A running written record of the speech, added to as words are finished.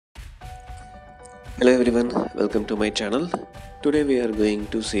Hello everyone, welcome to my channel. Today we are going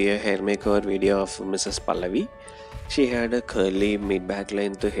to see a hair makeover video of Mrs. Pallavi. She had a curly mid-back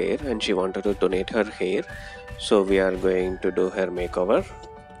length hair and she wanted to donate her hair. So we are going to do her makeover.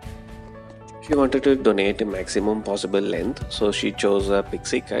 She wanted to donate a maximum possible length, so she chose a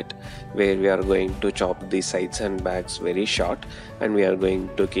Pixiecut where we are going to chop the sides and backs very short and we are going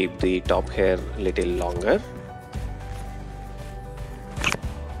to keep the top hair little longer.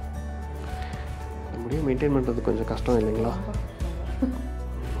 முடிய maintain பண்ணுறது கொஞ்சம் கஷ்டம் இல்லைங்களா?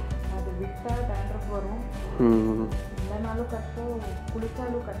 அது விட்டா dandruff வரும். இல்லைனாலும் கஷ்டம்,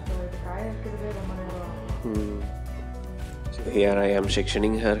 குளிச்சாலும் கஷ்டம். இது காய வைக்கிறதே ரொம்ப நேரம். So here I am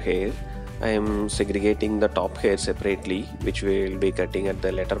sectioning her hair. I am segregating the top hair separately, which we will be cutting at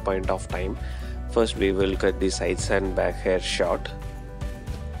the later point of time. First we will cut the sides and back hair short.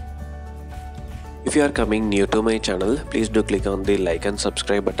 If you are coming new to my channel, please do click on the like and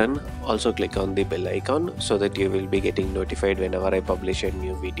subscribe button. Also click on the bell icon so that you will be getting notified whenever I publish a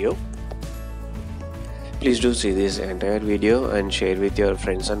new video. Please do see this entire video and share with your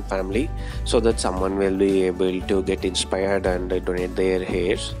friends and family so that someone will be able to get inspired and donate their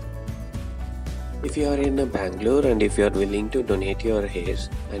hairs. If you are in Bangalore and if you are willing to donate your hairs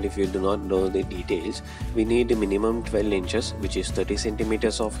and if you do not know the details, we need minimum 12 inches, which is 30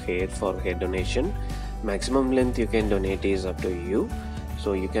 centimeters of hair for hair donation. Maximum length you can donate is up to you.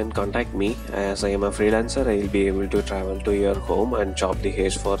 So you can contact me. As I am a freelancer, I will be able to travel to your home and chop the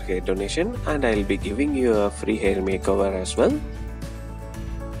hairs for hair donation, and I will be giving you a free hair makeover as well.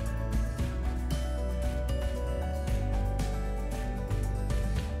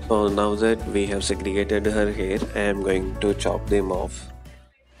 So now that we have segregated her hair, I am going to chop them off.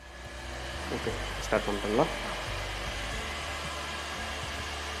 Okay, start பண்ணலாம்.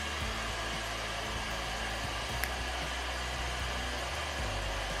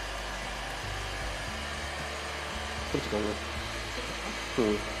 புரிச்சுக்கோங்க.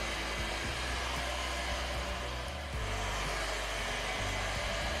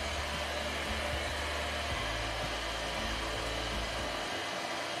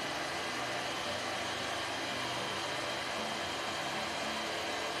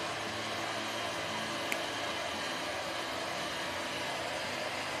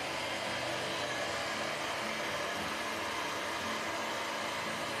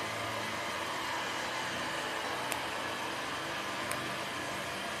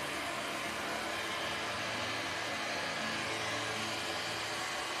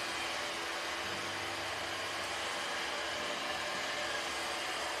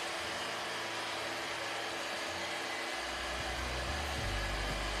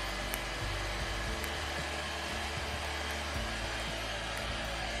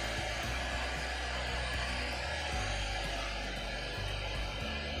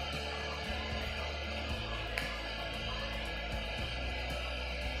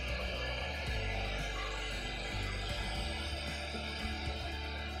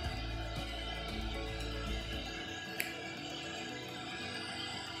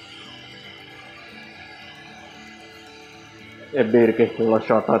 எப்படி இருக்கு? இவ்வளோ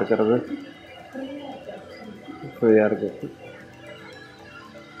ஷார்ட்டாக இருக்கிறது ஃப்ரீயாக இருக்குது.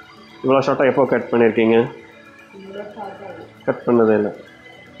 இவ்வளோ ஷார்ட்டாக எப்போ கட் பண்ணியிருக்கீங்க? கட் பண்ணதே இல்லை.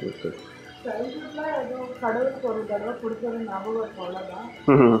 Okay,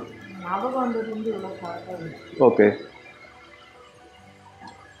 okay.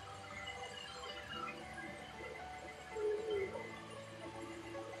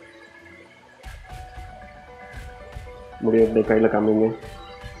 முடிய அப்படியே கையில் காமிங்க.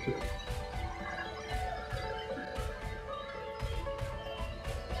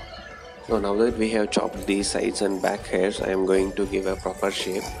 So now that we have chopped the sides and back hairs, I am going to give a proper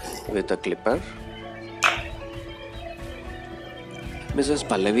shape with a clipper. Mrs.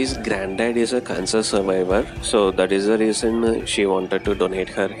 Pallavi's granddad is a cancer survivor, so that is the reason she wanted to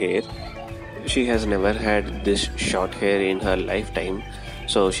donate her hair. She has never had this short hair in her lifetime,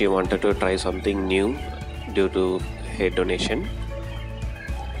 so she wanted to try something new due to hair donation.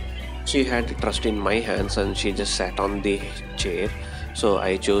 She had trust in my hands and she just sat on the chair, so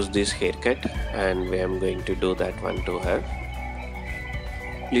I chose this haircut and I am going to do that one to her.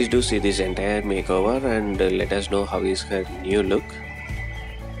 Please do see this entire makeover and let us know how is her new look.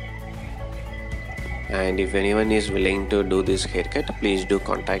 And if anyone is willing to do this haircut, please do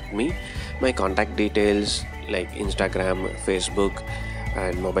contact me. My contact details like Instagram, Facebook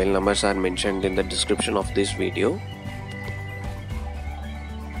and mobile numbers are mentioned in the description of this video.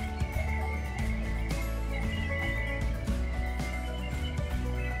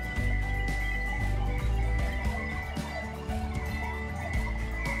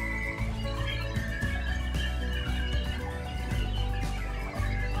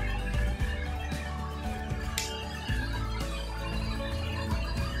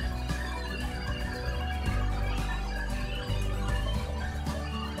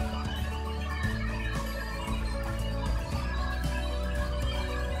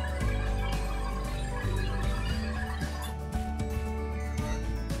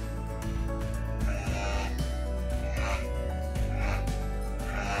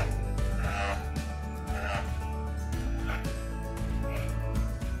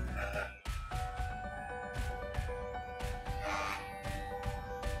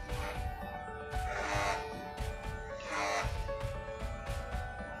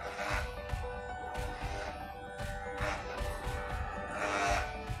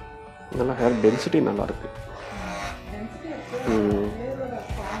 நல்லா hair density நல்லாயிருக்கு.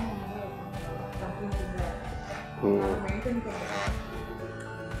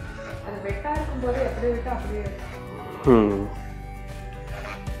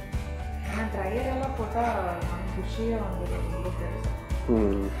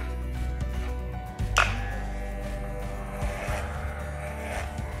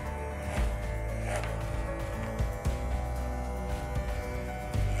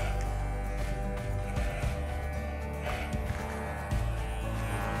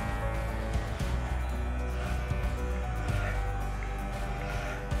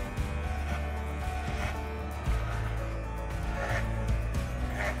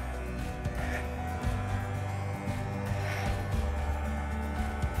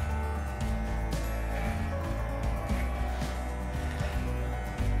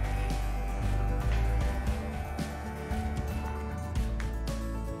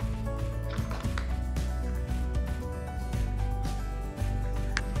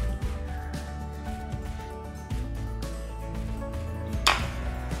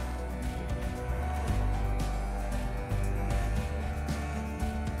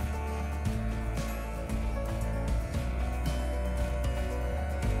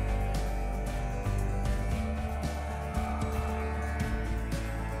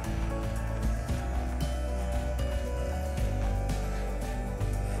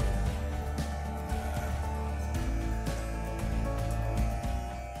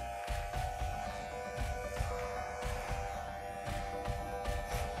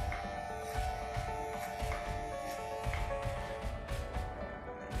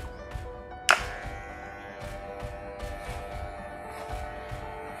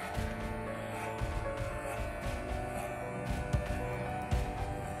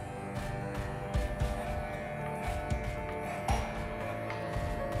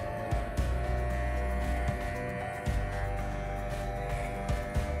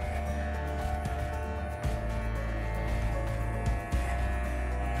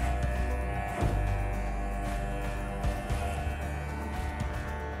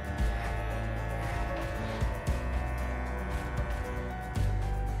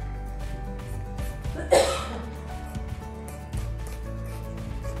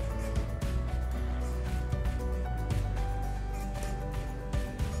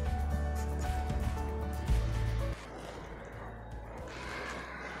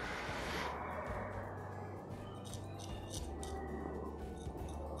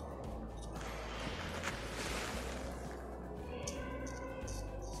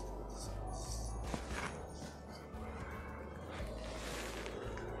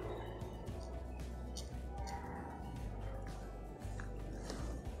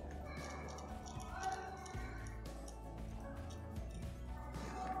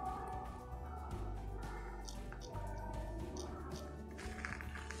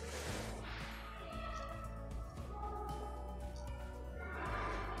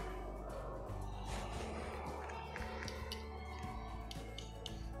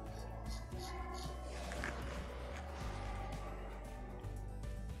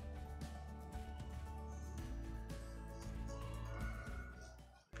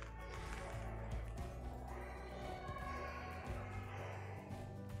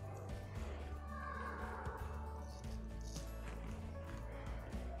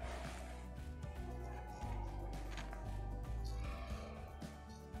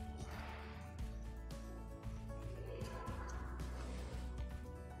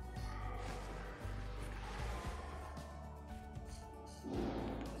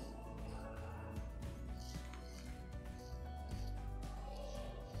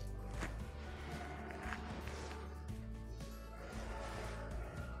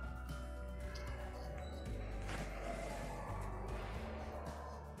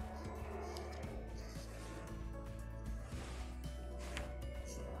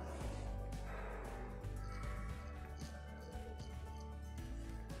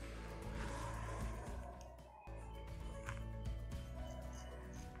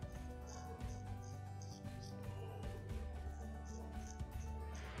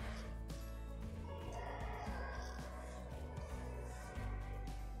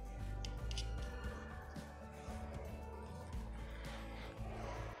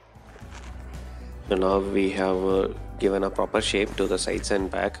 So now we have given a proper shape to the sides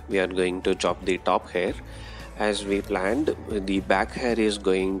and back. We are going to chop the top hair. As we planned, the back hair is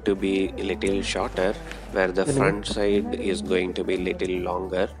going to be a little shorter, where the front side is going to be little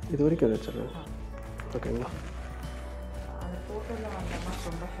longer. Okay.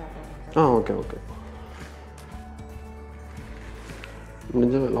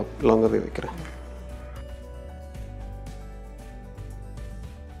 முடிஞ்ச லாங்கரே வைக்கிறேன்.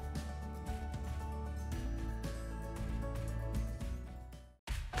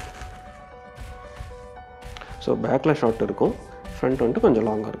 So பேக்கில் short இருக்கும், front வந்துட்டு கொஞ்சம்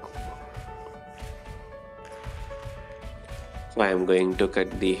லாங்காக இருக்கும். So I am going to cut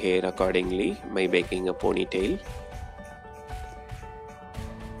the hair accordingly by making a ponytail.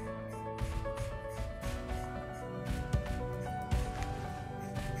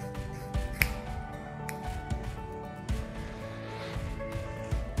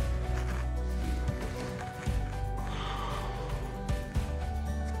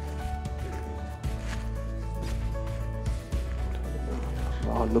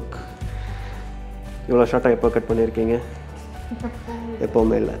 Look இவ்வளோ ஷார்ட்டாக எப்போ கட் பண்ணியிருக்கீங்க?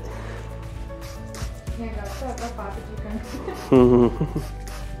 எப்போவுமே இல்லை.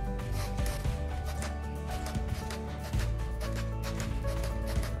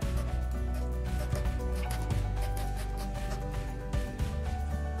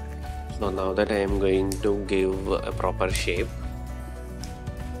 So now that I am going to give a proper shape,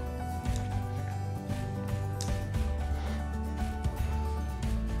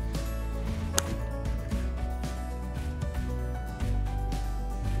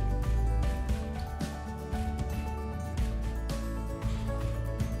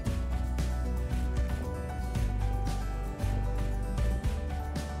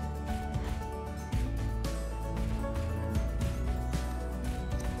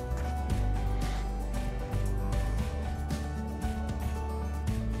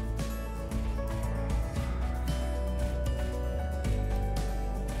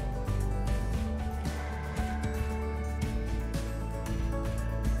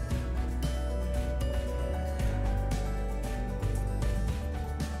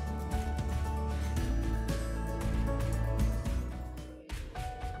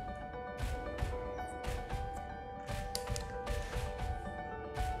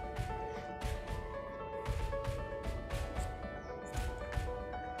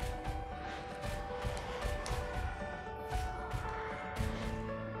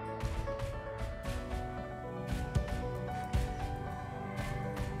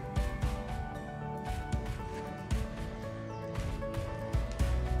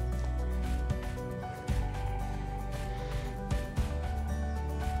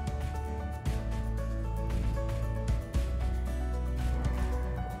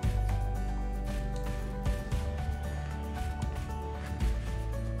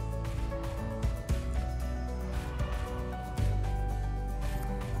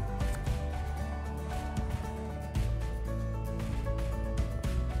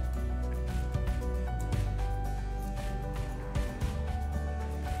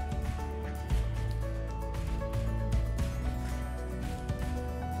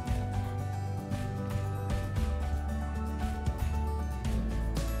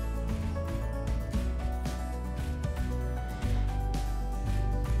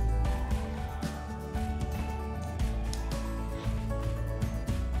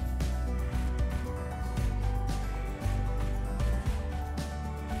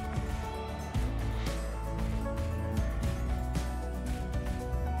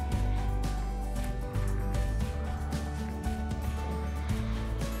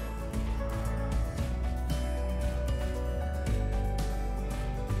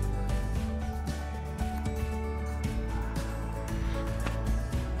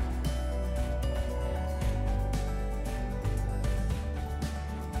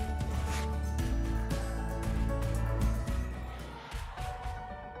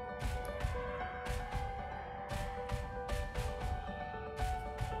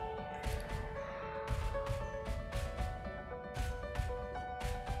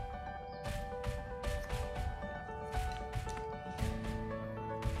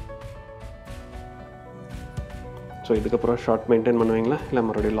 so இதுக்கப்புறம் ஷார்ட் மெயின்டைன் பண்ணுவீங்களா இல்லை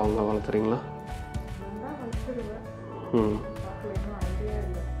மறுபடியும் லாங்காக வளர்த்துறீங்களா? ம்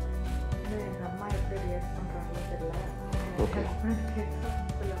ஓகே.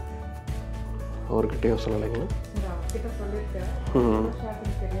 அவர்கிட்டயும் சொல்லலைங்களா? ம்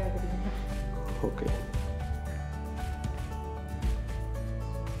ஓகே.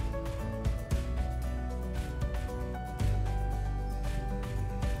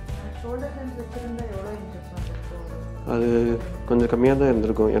 அது கொஞ்சம் கம்மியாக தான்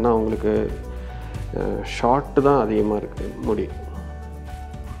இருந்திருக்கும், ஏன்னா அவங்களுக்கு ஷார்ட்டு தான் அதிகமாக இருக்குது முடி.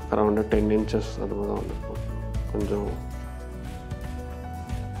 அரௌண்ட் 10 inches அது தான் வந்திருக்கும். கொஞ்சம்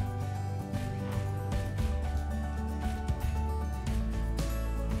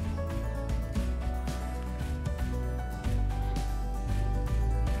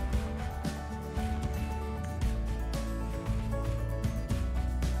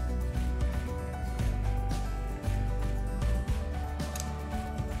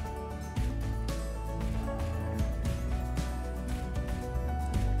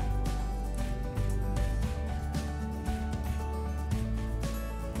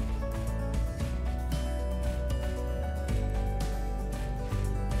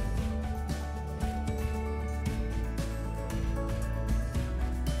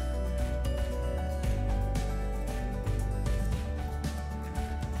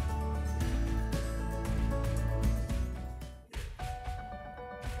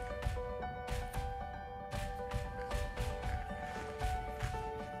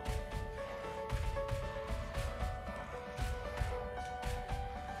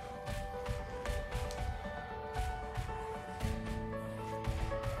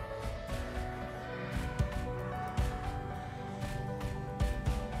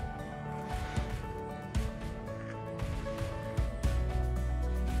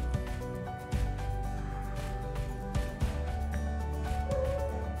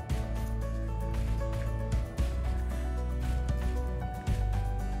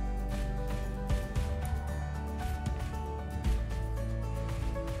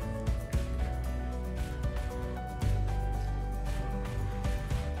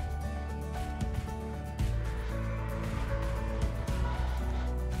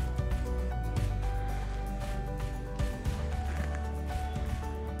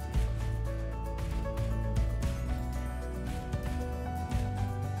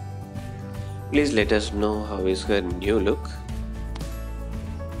Please let us know how is her new look.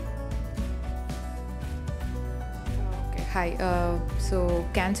 Hi, so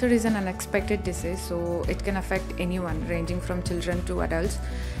cancer is an unexpected disease, so it can affect anyone ranging from children to adults,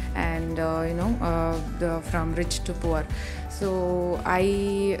 and from rich to poor. So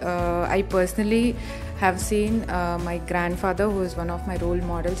I personally have seen my grandfather, who is one of my role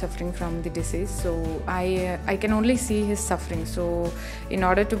models, suffering from the disease. So I can only see his suffering. So in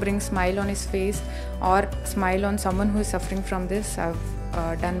order to bring smile on his face or smile on someone who is suffering from this, I've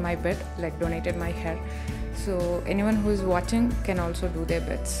done my bit, like donated my hair. So anyone who is watching can also do their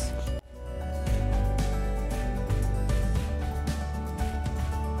bits.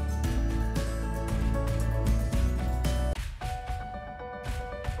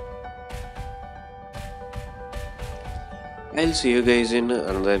 I'll see you guys in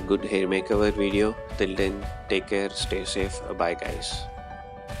another good hair makeover video. Till then, take care, stay safe. Bye guys.